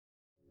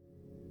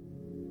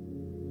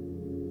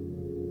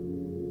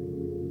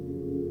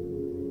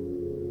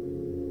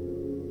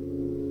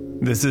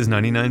This is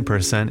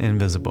 99%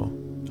 Invisible.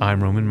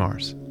 I'm Roman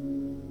Mars.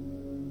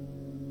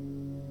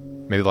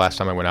 Maybe the last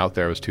time I went out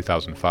there was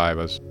 2005.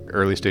 I was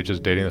early stages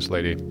of dating this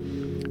lady.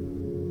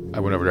 I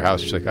went over to her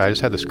house. She's like, I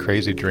just had this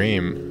crazy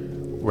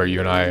dream where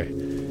you and I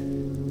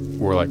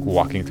were like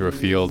walking through a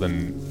field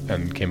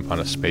and came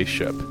upon a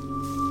spaceship.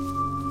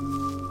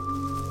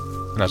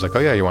 And I was like, oh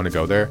yeah, you want to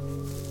go there?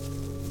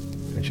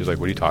 And she's like,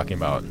 what are you talking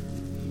about?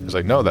 I was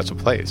like, no, that's a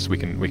place. We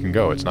can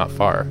go. It's not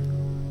far.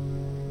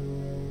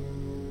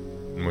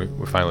 And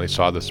we finally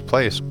saw this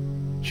place.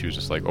 She was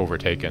just like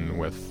overtaken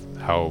with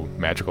how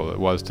magical it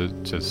was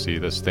to see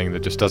this thing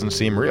that just doesn't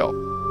seem real.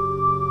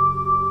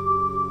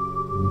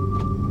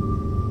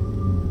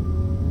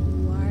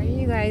 Why are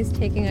you guys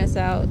taking us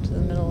out to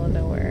the middle of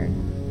nowhere?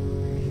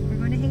 We're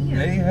going to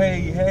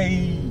Heyoon.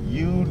 Hey,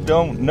 you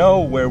don't know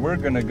where we're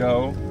gonna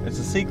go. It's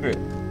a secret.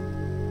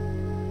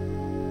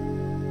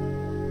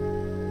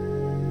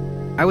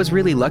 I was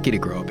really lucky to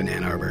grow up in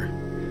Ann Arbor.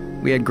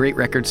 We had great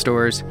record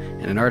stores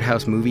and an art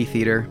house movie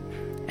theater.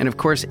 And of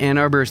course, Ann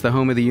Arbor is the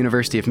home of the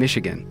University of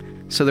Michigan,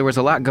 so there was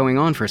a lot going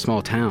on for a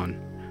small town.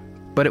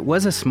 But it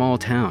was a small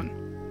town,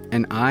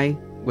 and I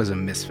was a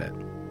misfit.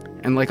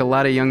 And like a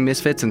lot of young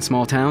misfits in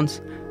small towns,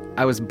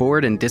 I was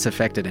bored and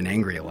disaffected and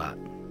angry a lot.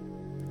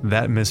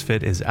 That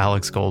misfit is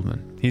Alex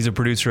Goldman. He's a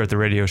producer at the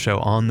radio show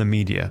On the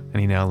Media,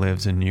 and he now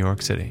lives in New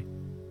York City.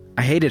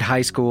 I hated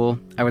high school,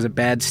 I was a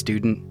bad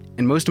student,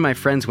 and most of my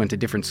friends went to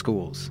different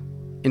schools.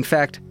 In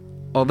fact,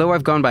 although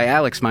I've gone by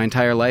Alex my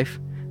entire life,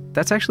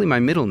 that's actually my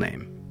middle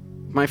name.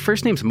 My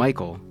first name's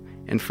Michael,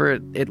 and for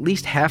at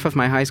least half of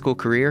my high school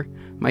career,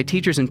 my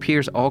teachers and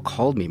peers all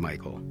called me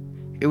Michael.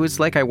 It was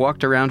like I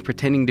walked around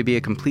pretending to be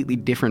a completely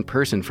different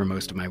person for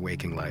most of my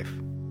waking life.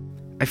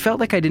 I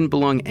felt like I didn't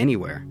belong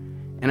anywhere,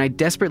 and I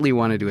desperately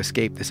wanted to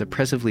escape this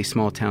oppressively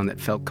small town that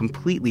felt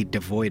completely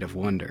devoid of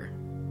wonder.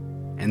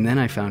 And then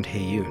I found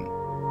Heyoon.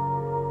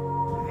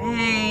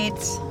 Right.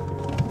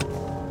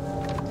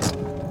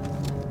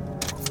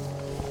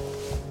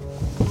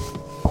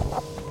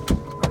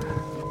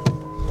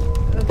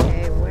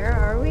 Okay, where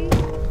are we?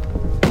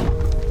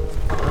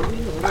 Are we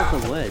in the middle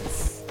of the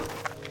woods?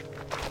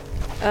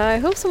 I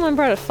hope someone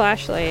brought a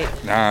flashlight.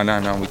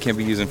 No. We can't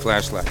be using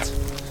flashlights.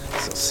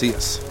 They'll see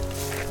us.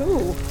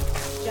 Ooh.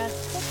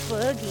 Just the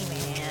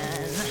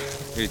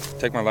boogeyman. Here,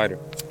 take my lighter.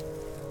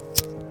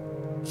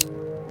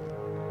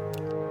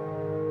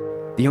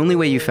 The only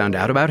way you found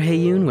out about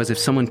Heyoon was if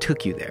someone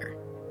took you there.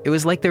 It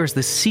was like there was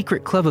this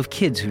secret club of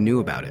kids who knew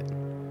about it.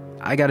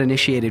 I got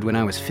initiated when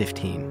I was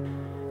 15.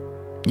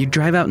 You'd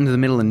drive out into the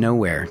middle of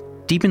nowhere,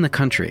 deep in the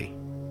country,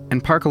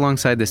 and park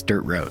alongside this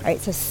dirt road. All right,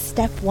 so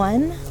step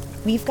one,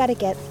 we've got to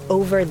get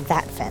over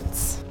that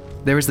fence.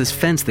 There was this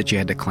fence that you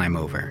had to climb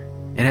over.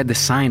 It had this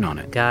sign on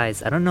it.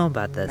 Guys, I don't know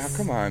about this. Now,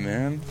 come on,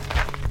 man.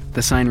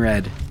 The sign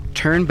read,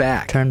 "Turn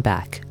back. Turn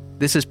back.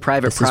 This is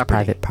private This property." is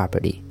private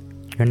property.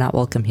 You're not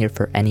welcome here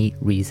for any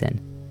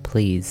reason.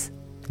 Please,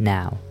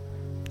 now,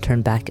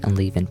 turn back and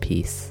leave in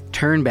peace.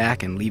 Turn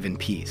back and leave in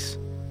peace.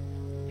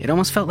 It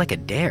almost felt like a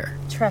dare.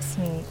 Trust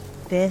me,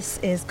 this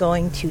is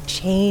going to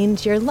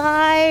change your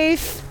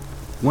life.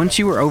 Once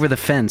you were over the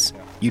fence,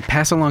 you'd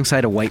pass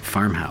alongside a white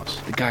farmhouse.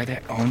 The guy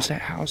that owns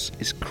that house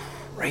is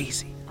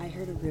crazy. I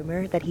heard a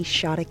rumor that he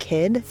shot a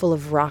kid full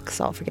of rock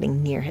salt for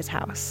getting near his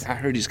house. I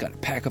heard he's got a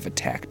pack of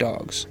attack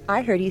dogs.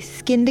 I heard he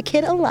skinned a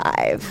kid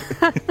alive.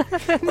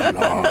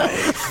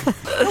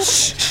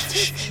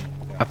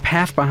 A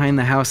path behind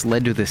the house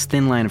led to this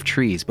thin line of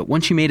trees, but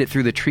once you made it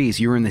through the trees,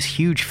 you were in this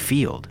huge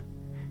field.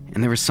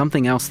 And there was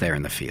something else there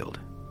in the field.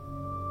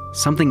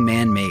 Something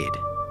man-made.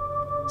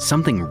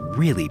 Something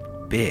really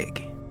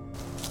big.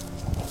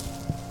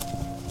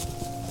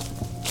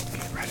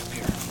 Right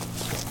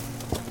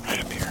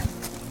up here.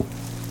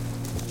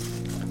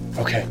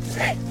 Okay,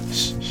 hey,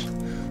 shh.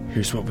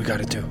 Here's what we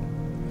gotta do.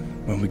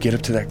 When we get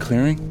up to that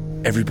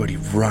clearing, everybody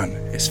run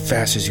as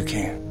fast as you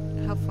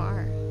can. How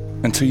far?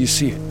 Until you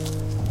see it.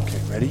 Okay,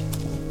 ready?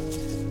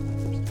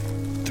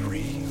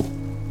 3,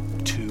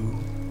 2,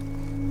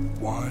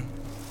 1,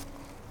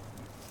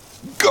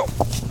 go!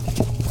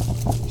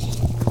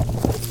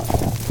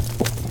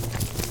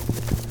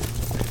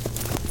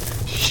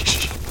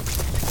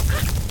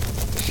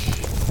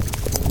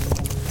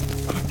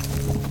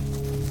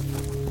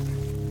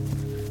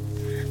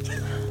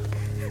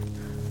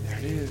 There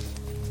it is.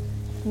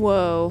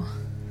 Whoa.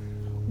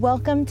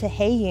 Welcome to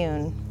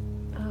Heyoon.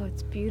 Oh,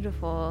 it's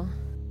beautiful.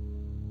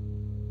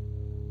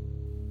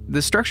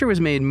 The structure was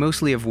made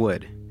mostly of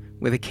wood,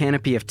 with a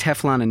canopy of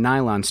Teflon and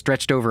nylon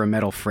stretched over a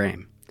metal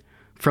frame.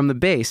 From the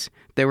base,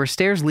 there were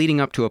stairs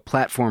leading up to a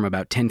platform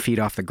about 10 feet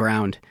off the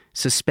ground,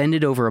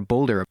 suspended over a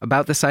boulder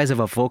about the size of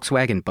a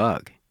Volkswagen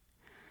Bug.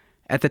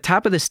 At the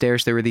top of the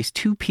stairs, there were these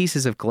two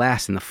pieces of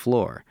glass in the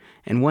floor,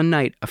 and one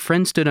night, a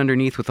friend stood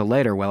underneath with a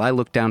lighter while I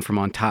looked down from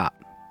on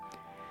top.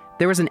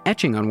 There was an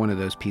etching on one of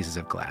those pieces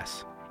of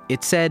glass.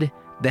 It said,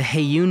 "The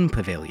Heyoon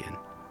Pavilion."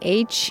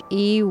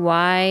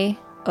 Heyoon.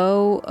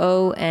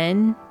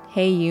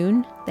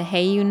 Heyoon. The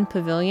Heyoon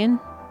Pavilion.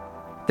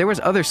 There was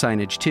other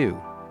signage, too.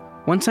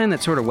 One sign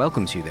that sort of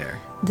welcomes you there.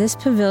 This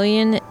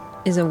pavilion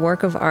is a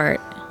work of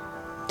art,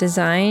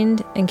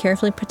 designed and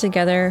carefully put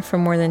together for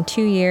more than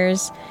 2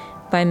 years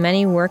by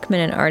many workmen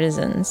and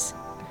artisans.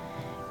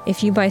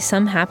 If you by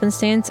some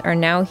happenstance are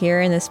now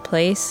here in this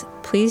place,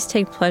 please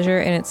take pleasure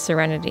in its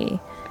serenity.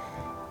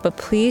 But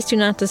please do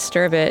not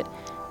disturb it,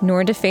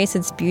 nor deface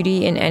its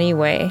beauty in any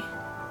way.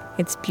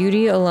 Its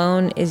beauty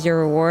alone is your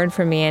reward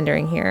for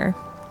meandering here.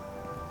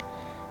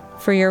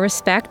 For your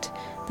respect,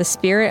 the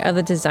spirit of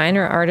the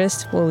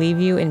designer-artist will leave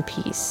you in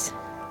peace.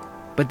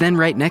 But then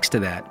right next to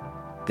that,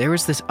 there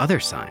was this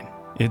other sign.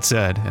 It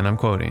said, and I'm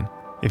quoting,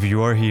 "If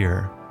you are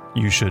here,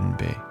 you shouldn't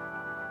be.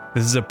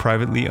 This is a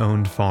privately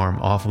owned farm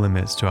off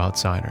limits to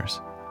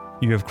outsiders.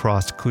 You have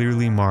crossed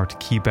clearly marked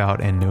keep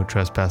out and no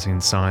trespassing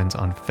signs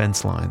on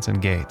fence lines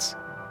and gates.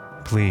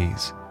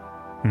 Please,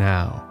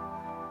 now,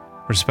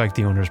 respect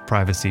the owner's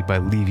privacy by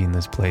leaving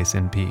this place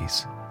in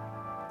peace.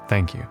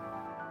 Thank you."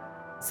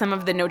 Some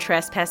of the no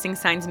trespassing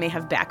signs may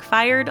have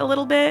backfired a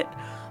little bit,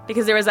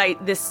 because there was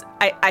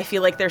I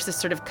feel like there's this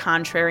sort of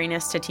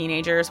contrariness to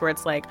teenagers where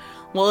it's like,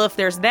 well, if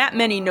there's that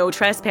many no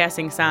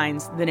trespassing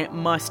signs, then it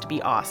must be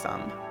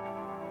awesome.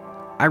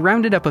 I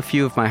rounded up a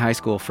few of my high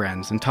school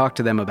friends and talked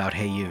to them about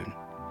Heyoon.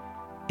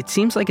 It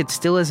seems like it's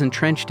still as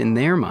entrenched in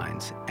their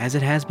minds as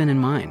it has been in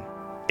mine.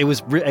 It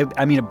was,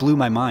 it blew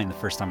my mind the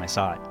first time I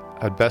saw it.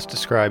 I'd best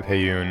describe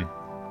Heyoon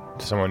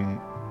to someone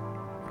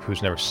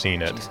who's never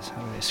seen it. Jesus,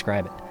 how do I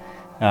describe it?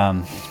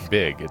 It's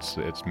big. It's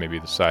maybe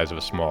the size of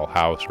a small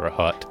house or a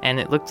hut. And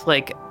it looked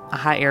like a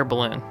hot air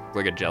balloon.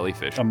 Like a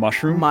jellyfish. A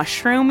mushroom?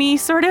 Mushroomy,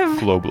 sort of?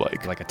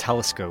 Globe-like. Like a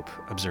telescope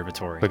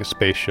observatory. Like a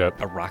spaceship.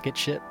 A rocket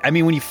ship? I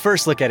mean, when you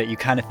first look at it, you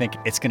kind of think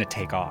it's going to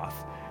take off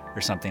or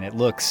something. It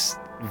looks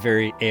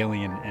very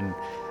alien and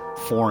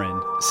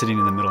foreign, sitting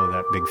in the middle of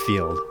that big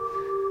field.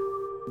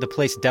 The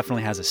place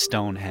definitely has a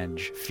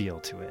Stonehenge feel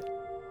to it.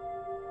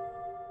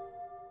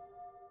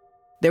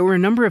 There were a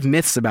number of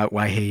myths about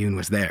why Heyoon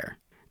was there.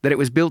 That it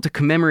was built to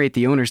commemorate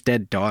the owner's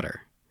dead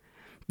daughter.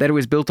 That it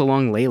was built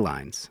along ley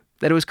lines.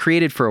 That it was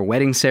created for a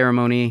wedding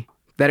ceremony.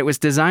 That it was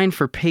designed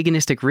for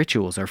paganistic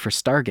rituals or for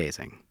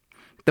stargazing.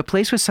 The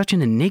place was such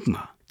an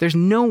enigma. There's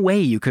no way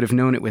you could have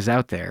known it was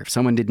out there if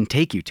someone didn't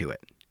take you to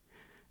it.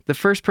 The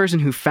first person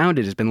who found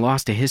it has been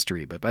lost to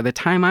history, but by the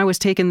time I was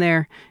taken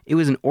there, it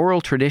was an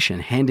oral tradition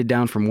handed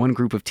down from one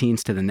group of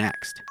teens to the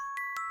next.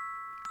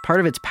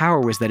 Part of its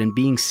power was that in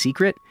being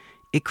secret,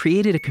 it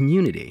created a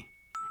community.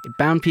 It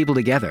bound people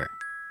together.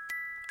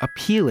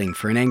 Appealing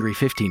for an angry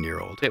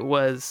 15-year-old. It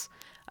was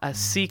a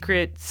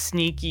secret,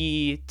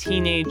 sneaky,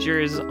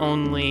 teenagers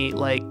only,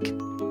 like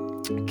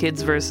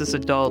kids versus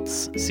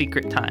adults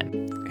secret time.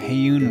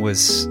 Heyoon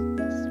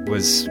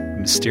was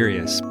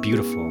mysterious,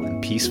 beautiful,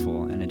 and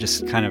peaceful, and it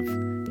just kind of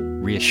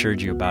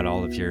reassured you about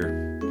all of your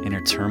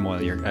inner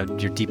turmoil, your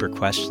deeper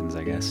questions,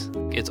 I guess.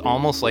 It's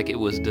almost like it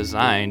was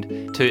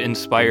designed to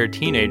inspire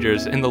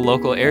teenagers in the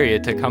local area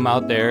to come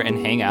out there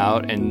and hang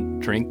out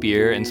and drink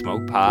beer and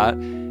smoke pot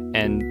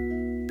and,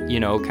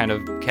 kind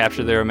of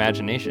capture their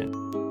imagination.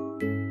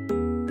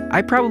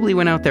 I probably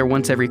went out there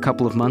once every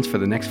couple of months for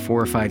the next 4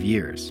 or 5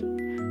 years.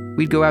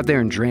 We'd go out there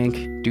and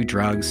drink, do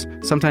drugs,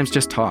 sometimes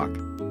just talk.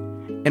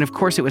 And of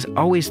course, it was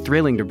always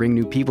thrilling to bring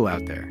new people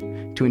out there,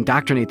 to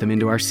indoctrinate them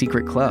into our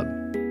secret club.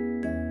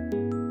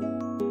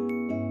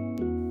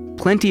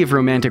 Plenty of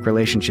romantic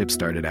relationships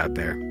started out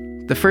there.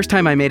 The first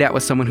time I made out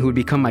with someone who would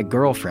become my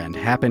girlfriend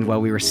happened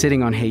while we were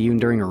sitting on Heyoon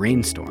during a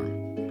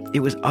rainstorm.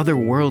 It was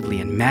otherworldly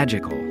and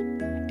magical.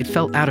 It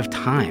felt out of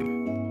time.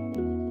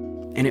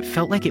 And it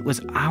felt like it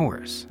was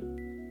ours.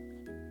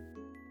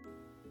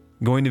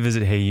 Going to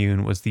visit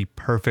Heyoon was the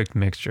perfect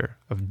mixture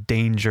of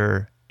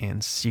danger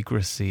and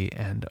secrecy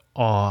and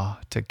awe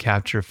to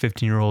capture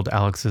 15-year-old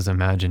Alex's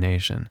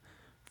imagination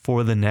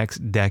for the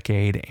next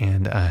decade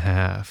and a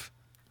half.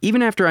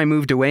 Even after I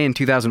moved away in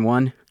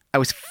 2001, I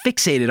was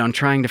fixated on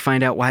trying to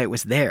find out why it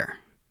was there.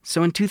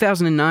 So in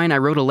 2009, I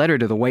wrote a letter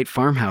to the white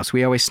farmhouse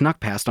we always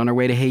snuck past on our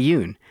way to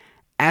Heyoon,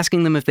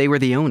 asking them if they were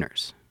the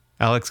owners.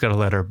 Alex got a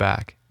letter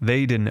back.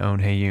 They didn't own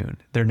Heyoon.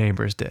 Their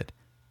neighbors did.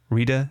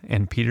 Rita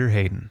and Peter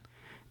Heyoon.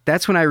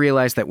 That's when I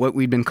realized that what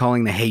we'd been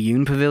calling the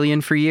Heyoon Pavilion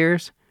for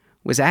years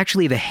was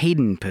actually the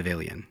Hayden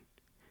Pavilion.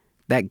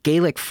 That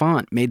Gaelic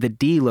font made the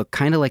D look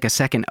kind of like a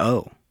second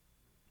O.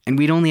 And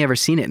we'd only ever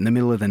seen it in the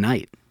middle of the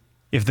night.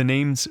 If the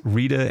names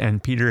Rita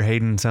and Peter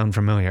Heyoon sound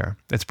familiar,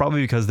 it's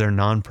probably because their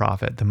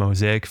nonprofit, the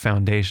Mosaic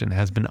Foundation,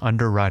 has been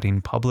underwriting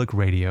public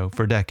radio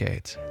for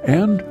decades.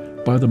 And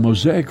by the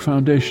Mosaic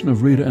Foundation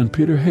of Rita and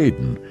Peter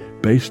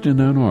Heyoon, based in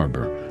Ann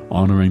Arbor,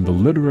 honoring the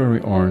literary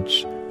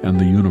arts and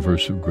the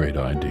universe of great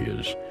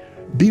ideas.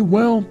 Be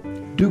well,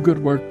 do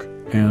good work,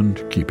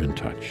 and keep in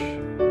touch.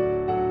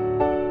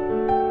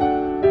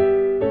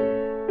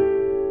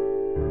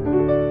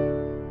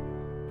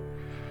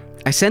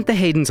 I sent the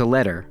Heydens a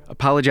letter,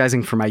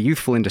 apologizing for my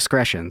youthful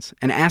indiscretions,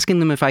 and asking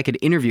them if I could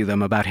interview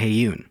them about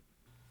Heyoon.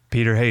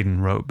 Peter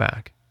Heyoon wrote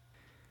back,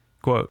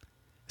 quote,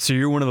 "So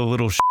you're one of the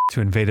little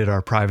who invaded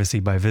our privacy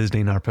by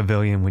visiting our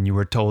pavilion when you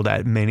were told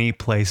at many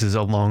places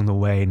along the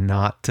way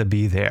not to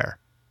be there."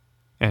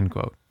 End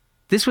quote.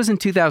 This was in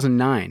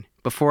 2009,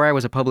 before I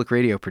was a public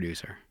radio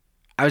producer.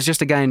 I was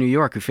just a guy in New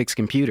York who fixed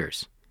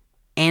computers,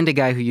 and a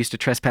guy who used to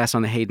trespass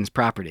on the Heydon's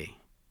property.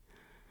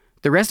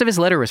 The rest of his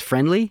letter was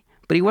friendly,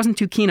 but he wasn't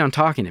too keen on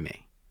talking to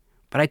me.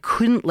 But I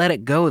couldn't let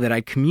it go that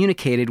I'd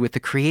communicated with the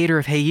creator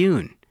of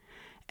Heyoon,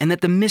 and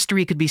that the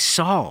mystery could be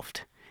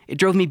solved. It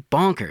drove me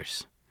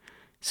bonkers.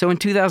 So in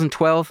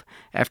 2012,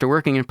 after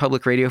working in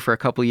public radio for a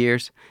couple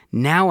years,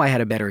 now I had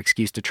a better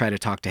excuse to try to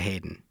talk to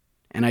Heydon,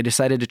 and I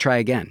decided to try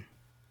again.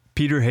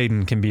 Peter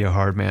Heydon can be a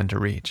hard man to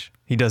reach.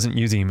 He doesn't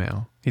use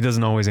email. He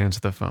doesn't always answer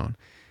the phone.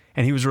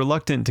 And he was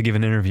reluctant to give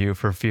an interview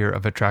for fear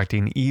of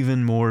attracting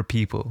even more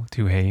people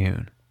to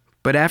Heyoon.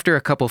 But after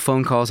a couple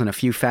phone calls and a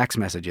few fax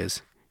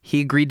messages, he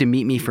agreed to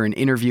meet me for an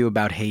interview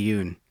about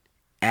Heyoon,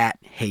 at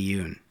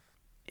Heyoon.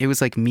 It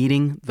was like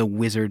meeting the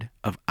Wizard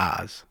of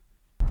Oz.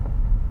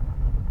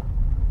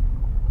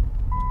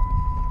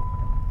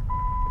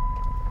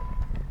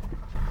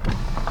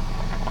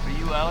 Are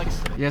you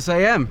Alex? Yes, I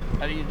am.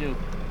 How do you do?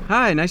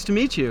 Hi, nice to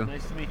meet you.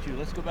 Nice to meet you.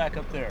 Let's go back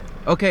up there.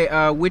 Okay,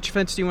 which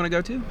fence do you want to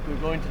go to? We're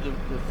going to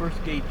the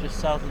first gate just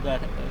south of that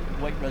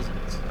white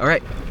residence. All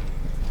right.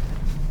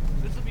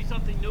 This will be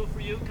something new for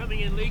you,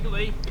 coming in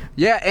legally.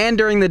 Yeah, and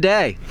during the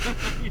day.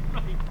 You're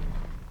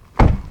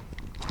right.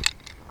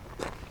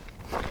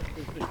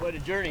 It's been quite a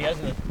journey,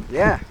 hasn't it?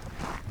 Yeah,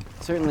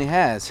 it certainly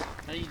has.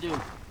 How do you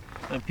do?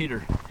 I'm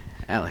Peter.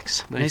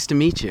 Alex, nice to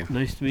meet you.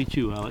 Nice to meet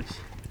you, Alex.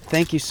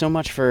 Thank you so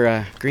much for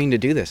agreeing to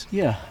do this.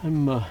 Yeah,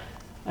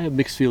 I have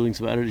mixed feelings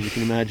about it, as you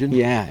can imagine.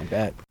 Yeah, I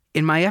bet.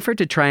 In my effort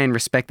to try and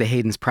respect the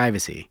Heydon's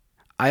privacy,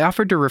 I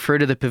offered to refer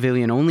to the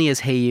pavilion only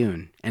as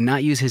Heyoon and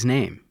not use his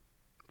name.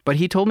 But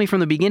he told me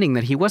from the beginning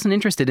that he wasn't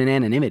interested in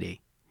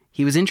anonymity.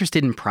 He was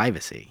interested in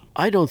privacy.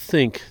 I don't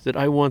think that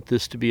I want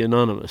this to be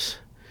anonymous.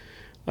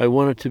 I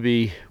want it to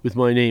be with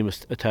my name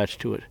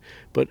attached to it.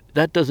 But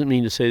that doesn't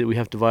mean to say that we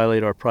have to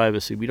violate our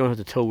privacy. We don't have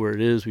to tell where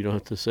it is. We don't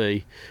have to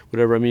say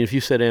whatever. I mean, if you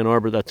said Ann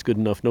Arbor, that's good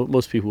enough. No,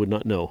 most people would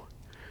not know.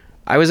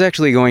 I was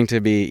actually going to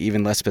be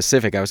even less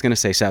specific. I was going to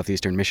say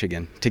southeastern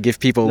Michigan to give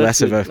people That's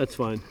less good. of a... That's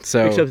fine.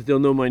 So, except that they'll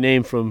know my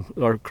name from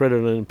our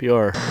credit on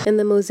NPR. And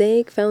the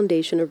Mosaic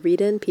Foundation of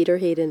Rita and Peter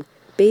Heydon,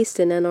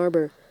 based in Ann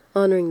Arbor,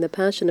 honoring the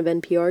passion of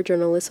NPR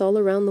journalists all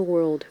around the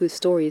world whose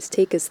stories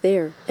take us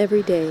there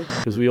every day.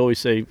 Because we always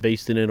say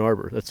based in Ann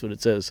Arbor. That's what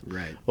it says.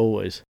 Right.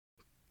 Always.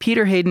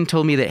 Peter Heydon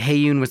told me that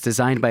Heyoon was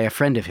designed by a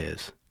friend of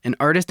his, an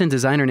artist and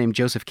designer named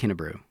Joseph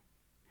Kinnebrew.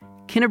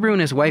 Kinnebrew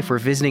and his wife were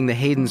visiting the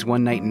Heydons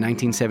one night in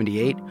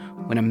 1978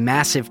 when a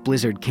massive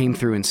blizzard came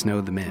through and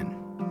snowed them in.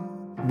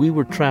 We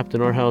were trapped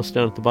in our house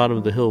down at the bottom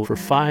of the hill for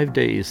 5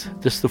 days,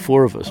 just the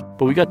four of us.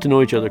 But we got to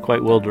know each other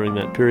quite well during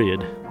that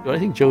period. I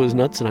think Joe is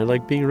nuts, and I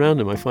like being around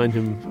him. I find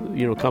him,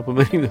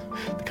 complimenting the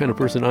kind of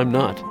person I'm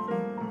not.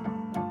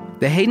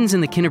 The Heydons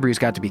and the Kinnebrews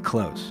got to be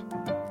close.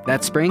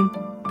 That spring,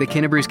 the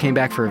Kinnebrews came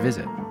back for a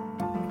visit.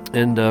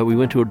 And we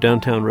went to a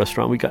downtown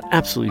restaurant. We got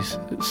absolutely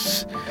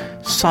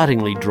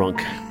soddingly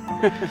drunk.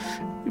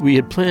 We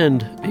had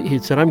planned, he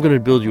had said, I'm going to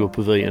build you a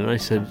pavilion. And I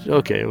said,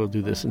 okay, we'll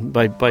do this. And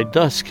by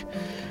dusk,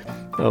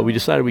 we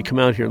decided we'd come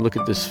out here and look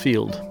at this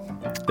field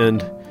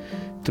and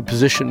to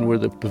position where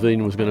the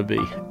pavilion was going to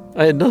be.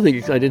 I had nothing.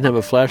 I didn't have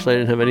a flashlight. I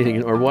didn't have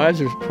anything. Our wives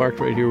are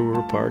parked right here where we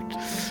were parked.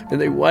 And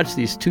they watched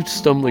these two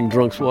stumbling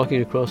drunks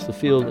walking across the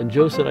field. And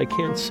Joe said, I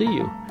can't see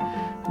you.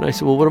 And I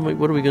said, well, what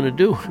are we going to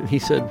do? And he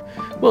said,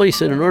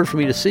 in order for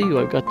me to see you,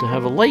 I've got to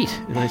have a light.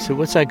 And I said,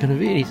 what's that going to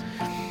be?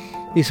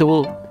 And he said,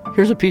 well,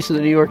 here's a piece of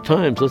the New York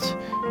Times.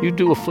 You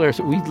do a flare.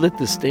 So we lit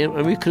this damn,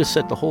 we could have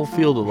set the whole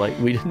field alight.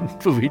 We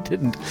didn't, but we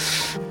didn't.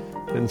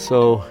 And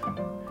so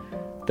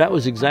that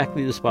was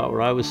exactly the spot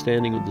where I was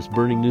standing with this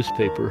burning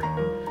newspaper.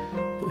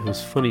 It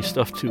was funny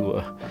stuff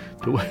to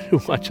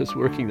watch us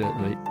working that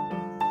night.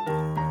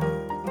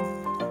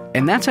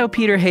 And that's how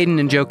Peter Heydon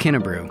and Joe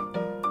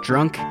Kinnebrew,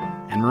 drunk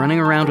and running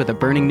around with a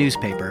burning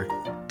newspaper,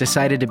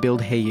 decided to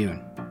build Heyoon.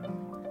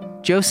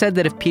 Joe said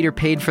that if Peter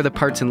paid for the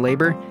parts and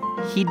labor,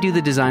 he'd do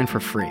the design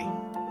for free.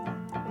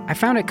 I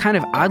found it kind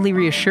of oddly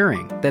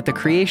reassuring that the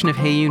creation of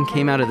Heyoon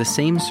came out of the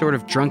same sort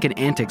of drunken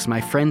antics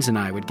my friends and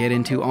I would get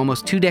into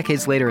almost 2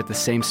 decades later at the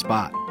same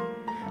spot.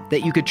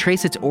 That you could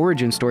trace its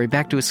origin story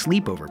back to a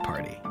sleepover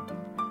party.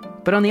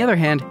 But on the other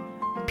hand,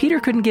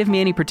 Peter couldn't give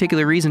me any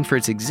particular reason for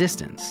its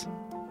existence.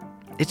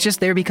 It's just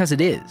there because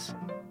it is.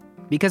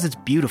 Because it's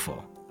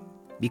beautiful.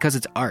 Because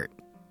it's art.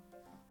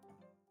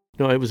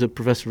 No, I was a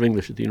professor of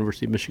English at the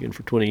University of Michigan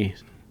for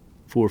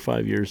 24 or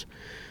 5 years,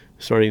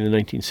 starting in the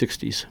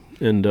 1960s.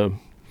 And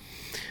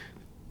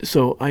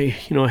so I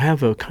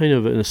have a kind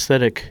of an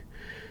aesthetic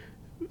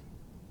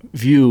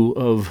view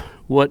of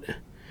what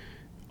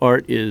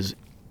art is.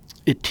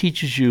 It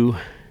teaches you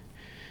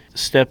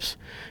steps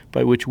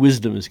by which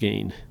wisdom is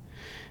gained.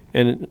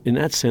 And in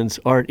that sense,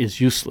 art is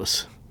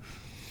useless.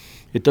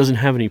 It doesn't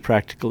have any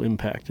practical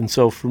impact. And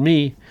so for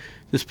me,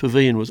 this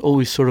pavilion was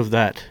always sort of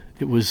that.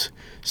 It was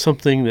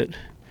something that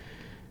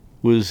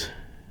was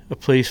a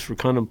place for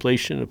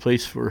contemplation, a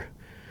place for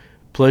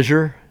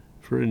pleasure,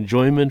 for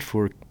enjoyment,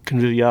 for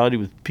conviviality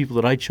with people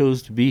that I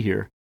chose to be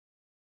here.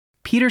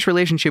 Peter's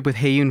relationship with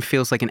Heyoon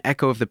feels like an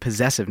echo of the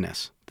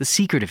possessiveness, the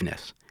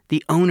secretiveness,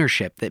 the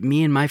ownership that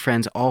me and my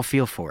friends all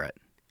feel for it.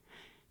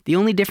 The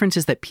only difference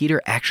is that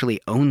Peter actually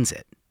owns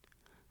it.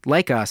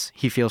 Like us,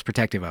 he feels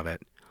protective of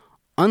it.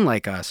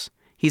 Unlike us,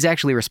 he's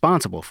actually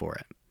responsible for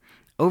it.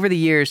 Over the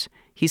years,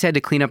 he's had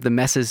to clean up the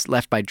messes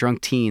left by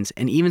drunk teens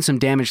and even some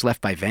damage left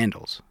by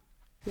vandals.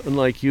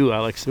 Unlike you,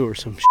 Alex, there were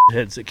some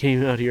shitheads that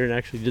came out here and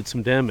actually did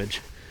some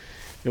damage.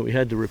 And we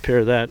had to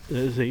repair that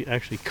as they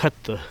actually cut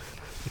the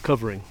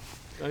covering.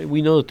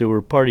 We know that there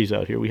were parties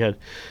out here. We had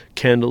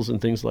candles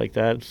and things like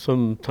that.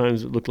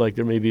 Sometimes it looked like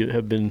there maybe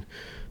have been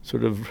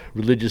sort of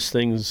religious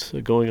things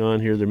going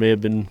on here. There may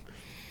have been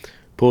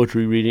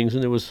poetry readings,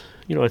 and there was,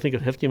 I think a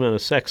hefty amount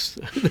of sex.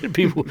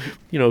 People,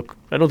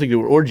 I don't think there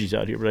were orgies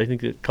out here, but I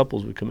think that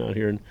couples would come out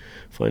here and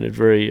find it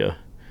very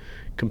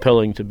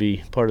compelling to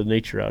be part of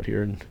nature out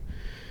here and,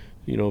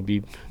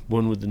 be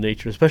one with the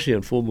nature, especially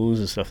on full moons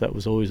and stuff. That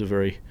was always a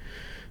very,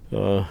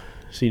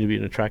 seemed to be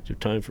an attractive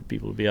time for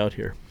people to be out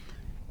here.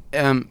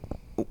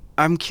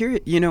 I'm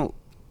curious, I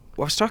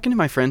was talking to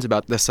my friends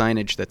about the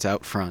signage that's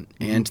out front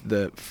and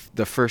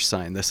the first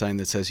sign, the sign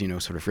that says,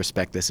 sort of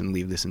respect this and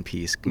leave this in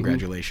peace.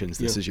 Congratulations.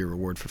 This is your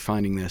reward for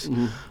finding this.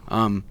 I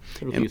don't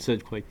think it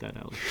said quite that,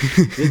 Alex.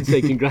 It didn't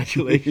say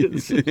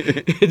congratulations.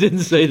 It didn't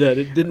say that.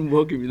 It didn't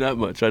welcome you that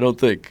much, I don't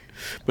think.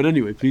 But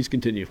anyway, please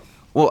continue.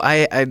 Well,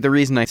 I the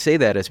reason I say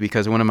that is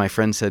because one of my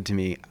friends said to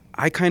me,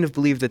 I kind of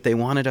believe that they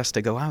wanted us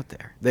to go out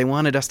there. They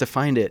wanted us to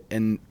find it,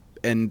 and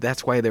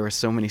that's why there were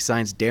so many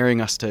signs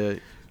daring us to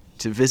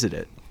visit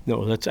it.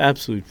 No, that's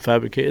absolute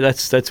fabricated.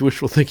 That's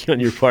wishful thinking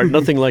on your part.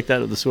 Nothing like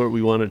that of the sort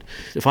we wanted.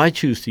 If I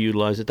choose to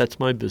utilize it, that's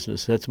my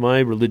business. That's my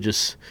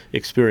religious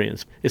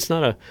experience. It's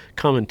not a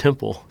common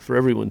temple for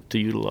everyone to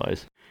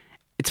utilize.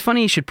 It's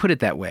funny you should put it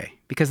that way,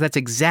 because that's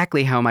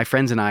exactly how my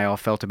friends and I all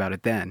felt about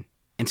it then,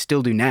 and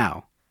still do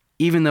now,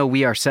 even though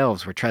we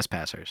ourselves were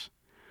trespassers.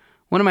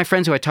 One of my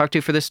friends who I talked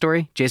to for this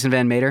story, Jason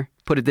Van Mater,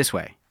 put it this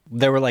way.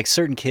 There were like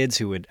certain kids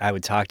who I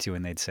would talk to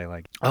and they'd say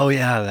like, oh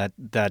yeah,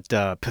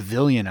 that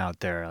pavilion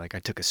out there. Like I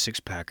took a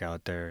 6-pack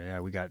out there. Yeah,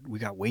 we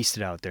got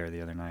wasted out there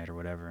the other night or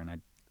whatever.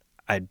 And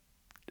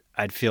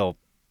I'd feel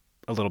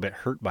a little bit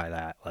hurt by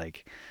that.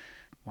 Like,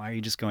 why are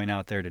you just going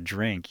out there to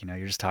drink?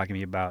 You're just talking to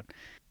me about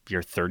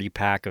your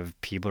 30-pack of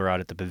people are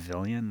out at the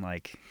pavilion.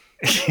 Like,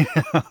 it's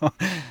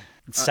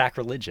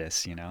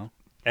sacrilegious,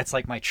 It's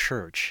like my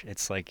church.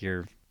 It's like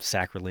you're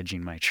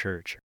sacrilегing my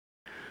church.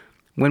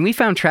 When we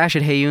found trash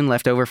at Heyoon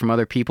left over from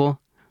other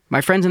people, my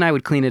friends and I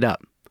would clean it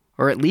up,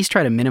 or at least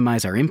try to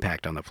minimize our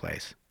impact on the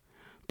place.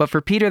 But for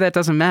Peter, that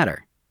doesn't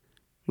matter.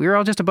 We were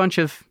all just a bunch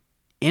of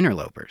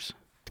interlopers.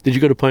 Did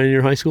you go to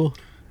Pioneer High School?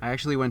 I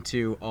actually went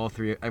to all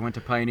three. I went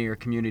to Pioneer,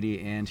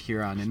 Community, and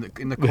Huron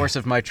in the course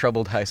of my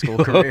troubled high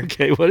school career.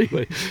 Okay, well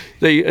anyway,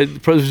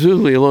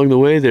 presumably along the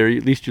way there,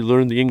 at least you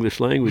learned the English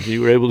language and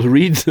you were able to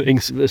read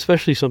things,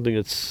 especially something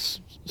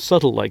that's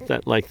subtle like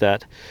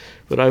that.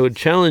 But I would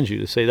challenge you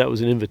to say that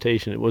was an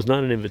invitation. It was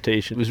not an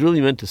invitation. It was really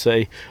meant to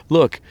say,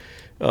 look,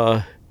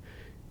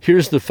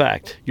 here's the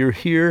fact. You're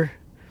here.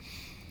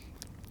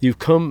 You've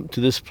come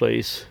to this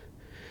place.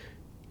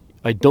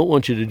 I don't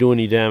want you to do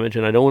any damage,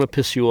 and I don't want to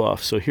piss you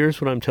off. So here's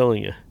what I'm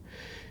telling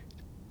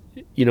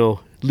you.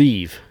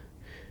 Leave.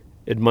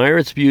 Admire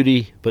its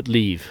beauty, but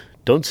leave.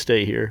 Don't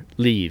stay here.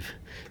 Leave.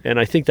 And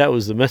I think that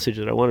was the message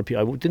that I wanted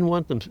people. I didn't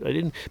want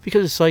them.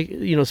 Because it's like,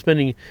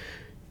 spending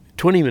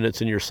 20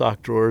 minutes in your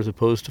sock drawer as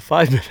opposed to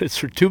 5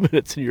 minutes or 2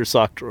 minutes in your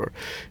sock drawer.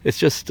 It's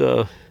just,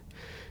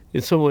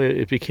 in some way,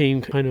 it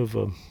became kind of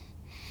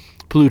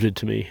polluted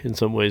to me in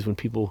some ways when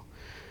people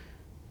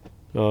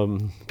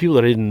that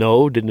I didn't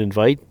know, didn't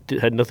invite,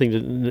 had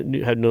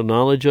no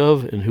knowledge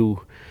of, and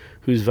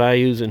whose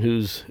values and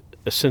whose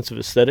sense of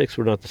aesthetics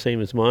were not the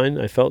same as mine.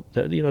 I felt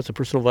that, it's a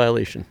personal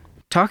violation.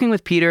 Talking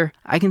with Peter,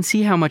 I can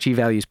see how much he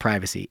values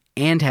privacy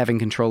and having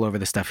control over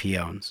the stuff he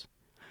owns.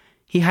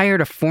 He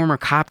hired a former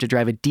cop to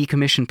drive a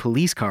decommissioned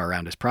police car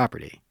around his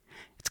property.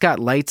 It's got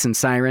lights and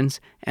sirens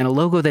and a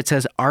logo that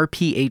says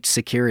RPH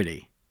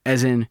Security,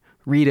 as in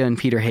Rita and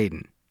Peter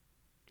Heyoon.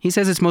 He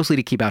says it's mostly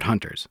to keep out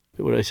hunters.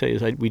 What I say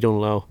is we don't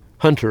allow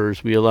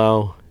hunters, we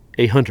allow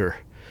a hunter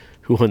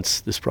who hunts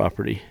this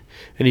property.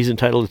 And he's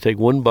entitled to take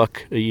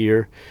 $1 a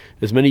year,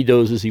 as many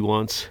does as he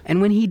wants.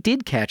 And when he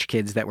did catch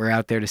kids that were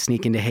out there to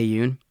sneak into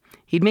Heyoon,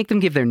 he'd make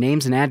them give their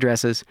names and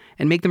addresses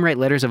and make them write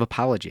letters of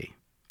apology.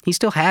 He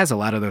still has a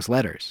lot of those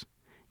letters.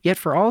 Yet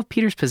for all of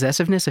Peter's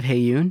possessiveness of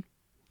Heyoon,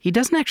 he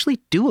doesn't actually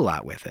do a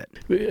lot with it.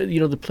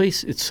 The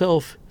place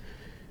itself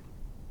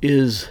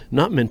is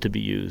not meant to be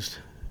used,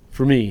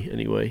 for me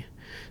anyway.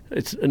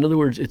 In other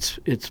words,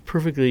 it's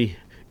perfectly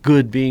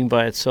good being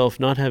by itself,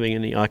 not having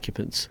any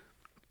occupants.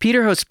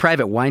 Peter hosts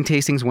private wine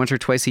tastings once or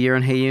twice a year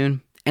on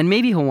Heyoon, and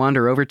maybe he'll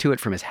wander over to it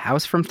from his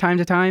house from time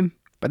to time,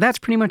 but that's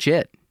pretty much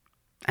it.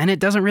 And it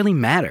doesn't really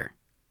matter.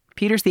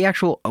 Peter's the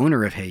actual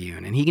owner of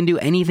Heyoon, and he can do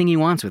anything he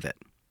wants with it.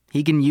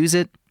 He can use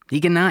it, he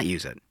can not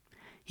use it.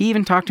 He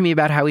even talked to me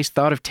about how he's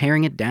thought of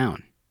tearing it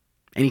down.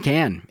 And he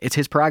can. It's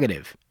his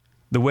prerogative.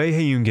 The way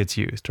Heyoon gets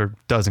used, or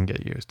doesn't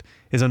get used,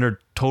 is under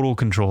total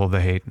control of the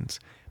Heydens.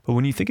 But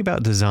when you think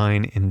about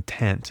design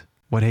intent,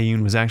 what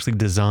Heyoon was actually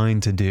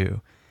designed to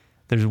do,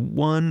 there's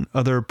one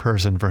other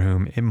person for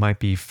whom it might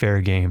be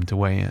fair game to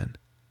weigh in.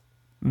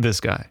 This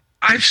guy.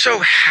 I'm so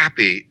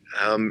happy,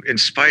 in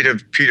spite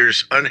of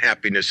Peter's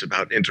unhappiness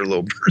about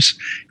interlopers,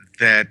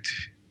 that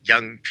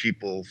young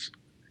people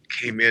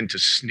came in to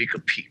sneak a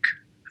peek.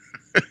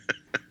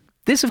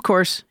 This, of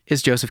course,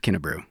 is Joseph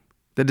Kinnebrew,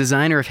 the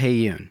designer of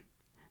Heyoon,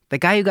 the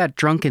guy who got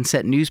drunk and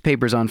set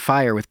newspapers on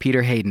fire with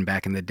Peter Heyoon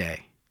back in the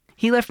day.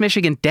 He left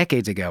Michigan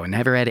decades ago and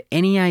never had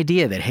any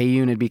idea that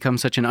Heyoon had become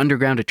such an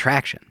underground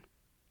attraction.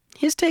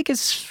 His take is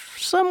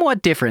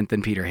somewhat different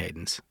than Peter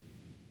Heyoon's.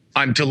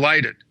 I'm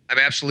delighted. I'm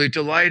absolutely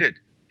delighted.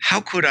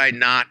 How could I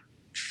not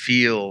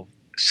feel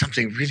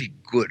something really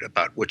good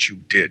about what you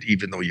did,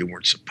 even though you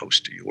weren't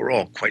supposed to? You were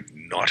all quite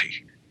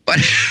naughty. But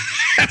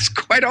that's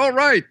quite all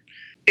right.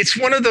 It's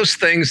one of those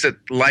things that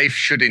life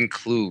should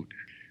include.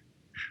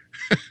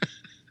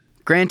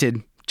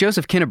 Granted,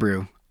 Joseph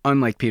Kinnebrew,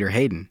 unlike Peter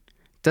Heyoon,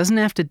 doesn't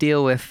have to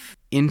deal with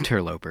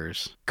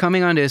interlopers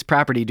coming onto his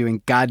property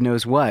doing God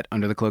knows what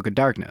under the cloak of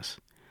darkness.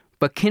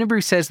 But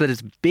Kinnebrew says that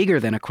it's bigger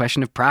than a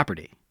question of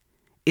property.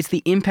 It's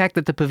the impact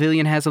that the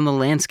pavilion has on the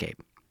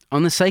landscape,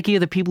 on the psyche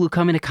of the people who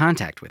come into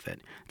contact with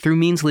it, through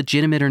means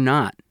legitimate or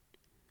not.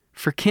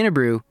 For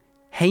Kinnebrew,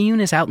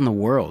 Heyoon is out in the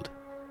world.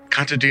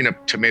 Contadina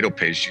tomato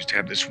paste used to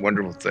have this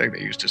wonderful thing.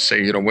 They used to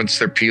say, once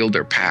they're peeled,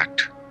 they're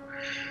packed.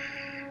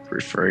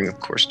 Referring, of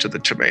course, to the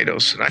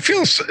tomatoes. And I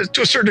feel,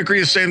 to a certain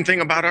degree, the same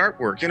thing about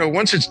artwork.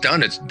 Once it's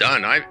done, it's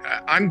done.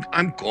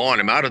 I'm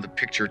gone. I'm out of the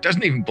picture. It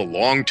doesn't even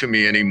belong to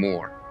me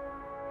anymore.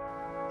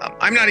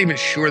 I'm not even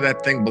sure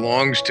that thing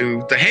belongs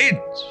to the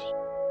Heydons.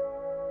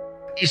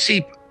 You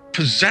see,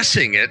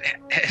 possessing it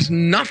has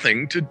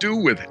nothing to do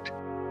with it.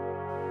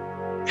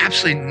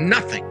 Absolutely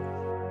nothing.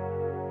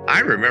 I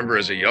remember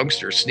as a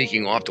youngster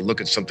sneaking off to look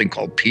at something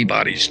called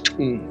Peabody's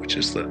Tomb, which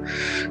is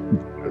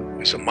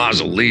it's a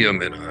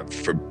mausoleum in a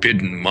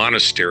forbidden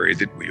monastery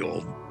that we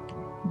all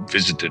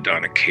visited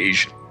on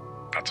occasion,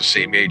 about the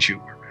same age you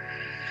were.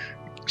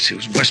 See, it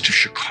was west of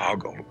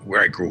Chicago,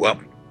 where I grew up.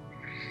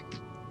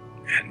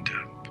 And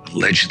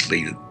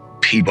allegedly,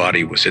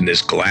 Peabody was in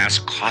this glass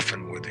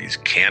coffin where these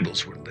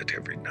candles were lit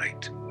every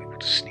night. We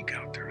would sneak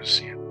out there to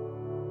see it.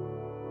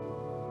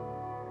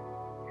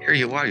 Here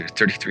you are, you're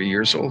 33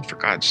 years old, for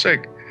God's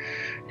sake.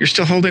 You're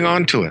still holding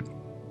on to it.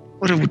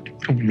 What a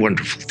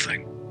wonderful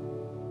thing.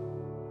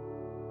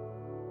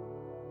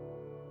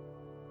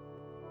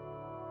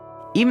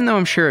 Even though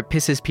I'm sure it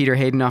pisses Peter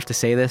Heyoon off to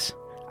say this,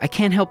 I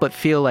can't help but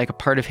feel like a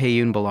part of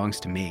Heyoon belongs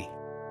to me.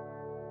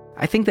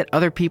 I think that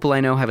other people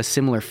I know have a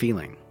similar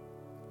feeling.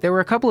 There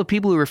were a couple of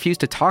people who refused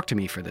to talk to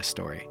me for this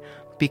story,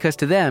 because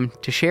to them,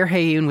 to share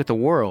Heyoon with the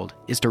world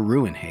is to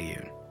ruin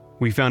Heyoon.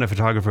 We found a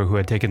photographer who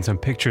had taken some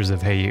pictures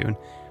of Heyoon,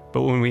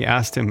 but when we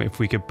asked him if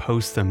we could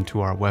post them to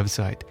our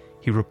website,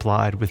 he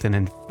replied with an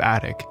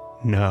emphatic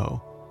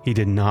no. He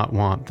did not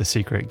want the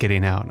secret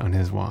getting out on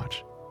his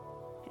watch.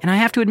 And I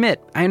have to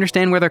admit, I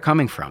understand where they're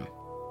coming from.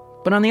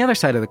 But on the other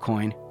side of the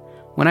coin,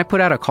 when I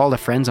put out a call to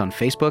friends on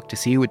Facebook to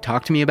see who would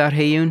talk to me about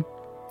Heyoon,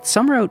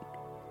 some wrote,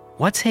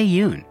 "What's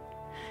Heyoon?"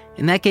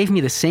 And that gave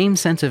me the same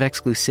sense of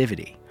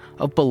exclusivity,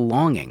 of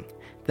belonging,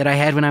 that I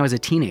had when I was a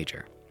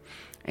teenager.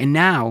 And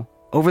now,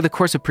 over the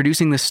course of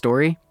producing this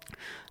story,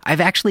 I've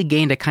actually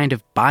gained a kind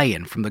of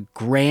buy-in from the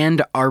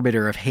grand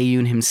arbiter of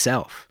Heyoon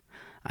himself.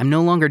 I'm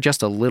no longer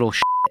just a little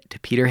shit to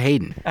Peter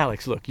Heyoon.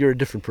 Alex, look, you're a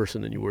different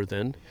person than you were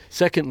then.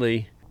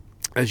 Secondly,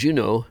 as you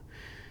know,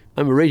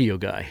 I'm a radio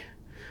guy.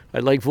 I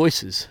like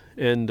voices,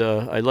 and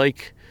I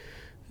like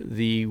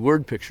the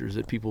word pictures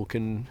that people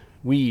can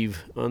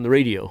weave on the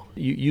radio.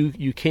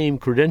 You came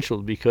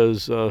credentialed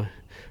because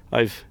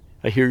I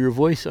hear your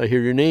voice, I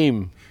hear your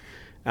name,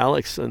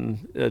 Alex, and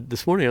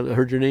this morning I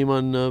heard your name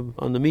on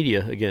the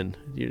media again.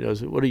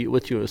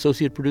 What's you,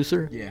 associate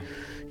producer? Yeah.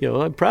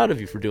 I'm proud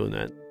of you for doing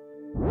that.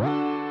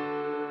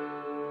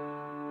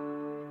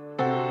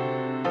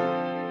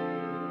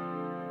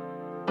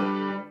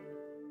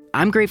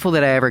 I'm grateful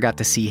that I ever got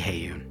to see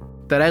Heyoon,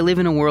 that I live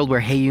in a world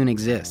where Heyoon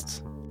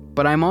exists.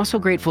 But I'm also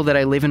grateful that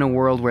I live in a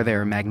world where there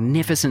are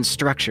magnificent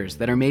structures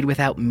that are made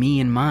without me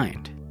in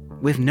mind,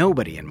 with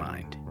nobody in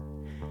mind.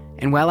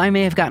 And while I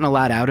may have gotten a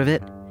lot out of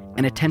it,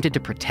 and attempted to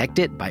protect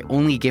it by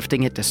only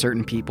gifting it to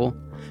certain people,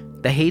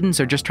 the Heydons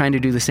are just trying to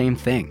do the same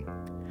thing.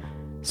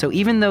 So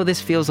even though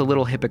this feels a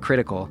little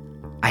hypocritical,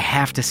 I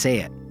have to say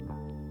it.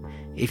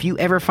 If you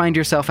ever find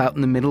yourself out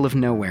in the middle of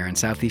nowhere in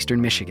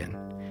southeastern Michigan,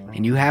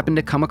 and you happen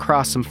to come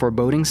across some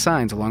foreboding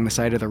signs along the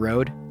side of the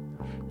road,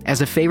 as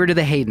a favor to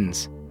the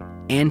Heydons,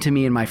 and to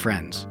me and my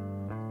friends,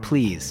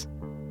 please,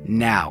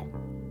 now,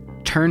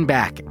 turn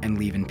back and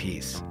leave in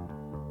peace.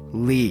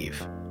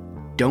 Leave.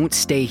 Don't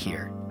stay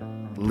here.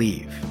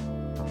 Leave.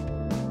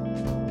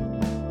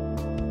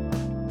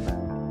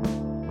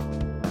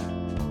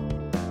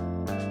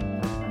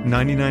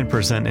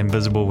 "99%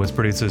 Invisible" was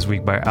produced this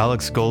week by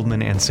Alex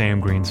Goldman and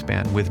Sam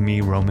Greenspan, with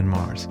me, Roman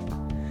Mars.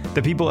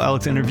 The people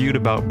Alex interviewed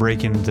about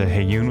breaking into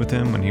Heyoon with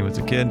him when he was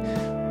a kid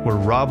were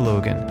Rob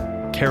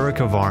Logan, Kara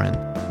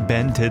Kavarin,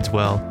 Ben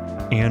Tidswell,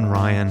 Ann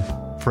Ryan,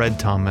 Fred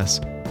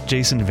Thomas,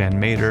 Jason Van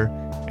Mater,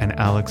 and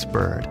Alex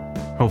Bird.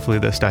 Hopefully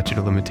the statute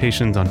of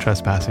limitations on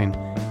trespassing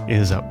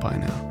is up by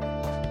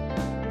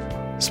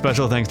now.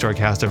 Special thanks to our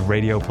cast of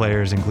radio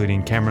players,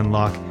 including Cameron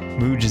Locke,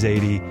 Mooj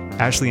Zadie,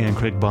 Ashley Ann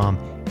Crickbaum,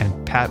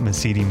 and Pat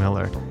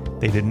Mesiti-Miller.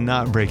 They did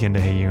not break into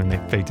Heyoon, they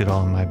faked it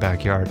all in my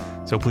backyard.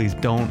 So please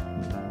don't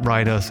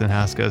write us and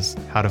ask us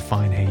how to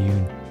find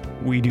Heyoon.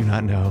 We do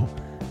not know.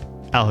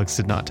 Alex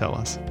did not tell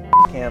us.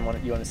 Cam,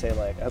 you want to say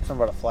like, I have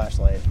something about a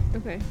flashlight.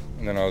 Okay.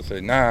 And then I'll say,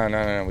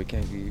 nah, we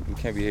can't be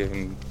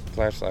having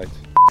flashlights.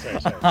 Sorry.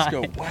 Let's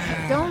go.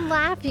 Wow. Don't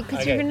laugh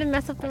because you're gonna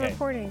mess up the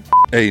recording.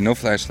 Hey, no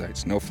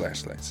flashlights.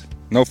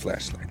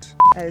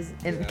 As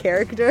in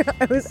character,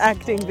 I was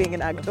acting being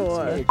an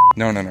actor.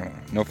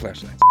 No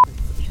flashlights.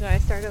 Should I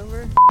start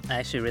over? I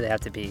actually really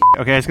have to pee.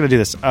 Okay, I just gotta do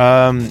this.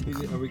 Are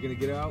we gonna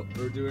get out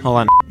or do it? Hold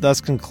on. Thus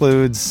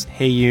concludes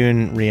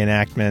Heyoon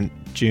reenactment,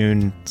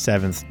 June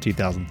 7th,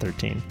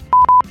 2013.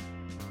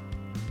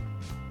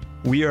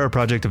 We are a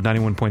project of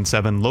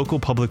 91.7 local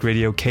public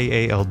radio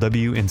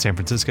KALW in San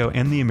Francisco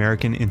and the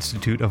American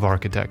Institute of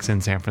Architects in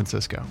San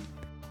Francisco.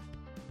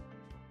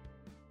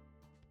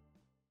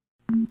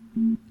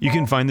 You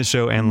can find the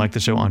show and like the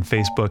show on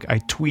Facebook. I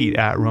tweet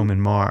at Roman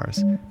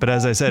Mars. But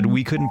as I said,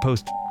 we couldn't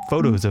post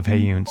photos of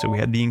Heyoon, so we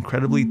had the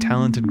incredibly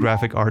talented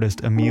graphic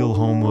artist Emil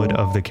Holmwood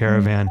of The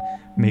Caravan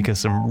make us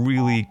some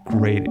really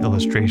great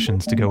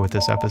illustrations to go with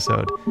this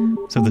episode.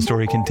 So the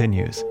story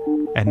continues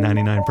at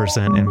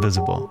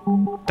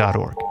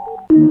 99percentinvisible.org.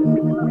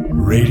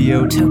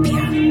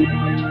 Radiotopia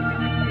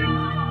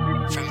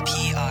from